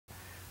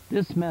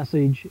This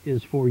message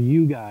is for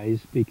you guys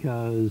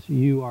because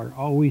you are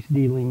always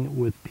dealing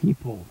with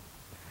people.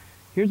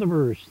 Here's a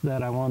verse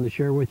that I wanted to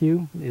share with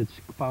you. It's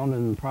found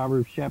in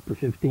Proverbs chapter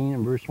 15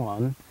 and verse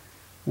 1,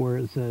 where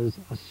it says,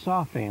 "A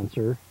soft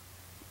answer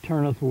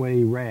turneth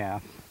away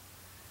wrath,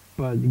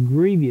 but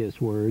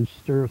grievous words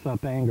stirreth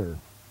up anger."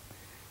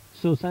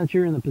 So since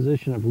you're in the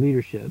position of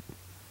leadership,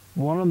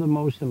 one of the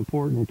most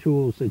important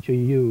tools that you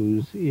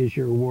use is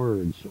your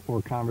words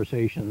or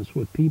conversations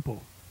with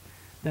people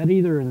that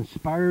either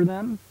inspire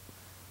them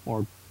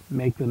or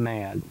make them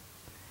mad.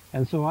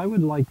 And so I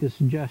would like to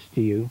suggest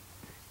to you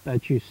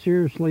that you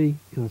seriously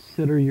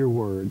consider your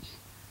words,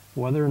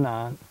 whether or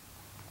not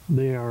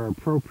they are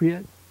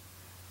appropriate,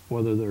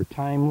 whether they're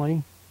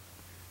timely,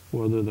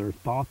 whether they're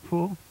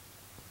thoughtful,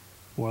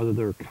 whether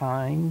they're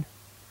kind,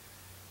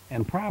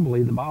 and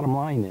probably the bottom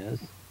line is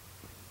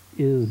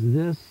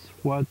this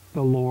what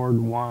the Lord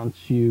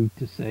wants you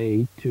to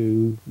say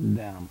to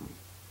them?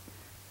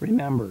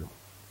 Remember,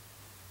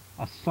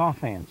 a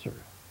soft answer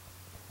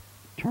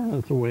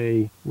turneth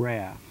away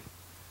wrath,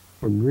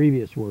 but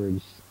grievous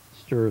words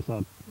stirreth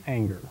up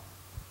anger.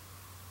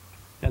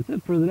 That's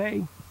it for the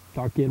day.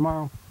 Talk to you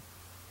tomorrow.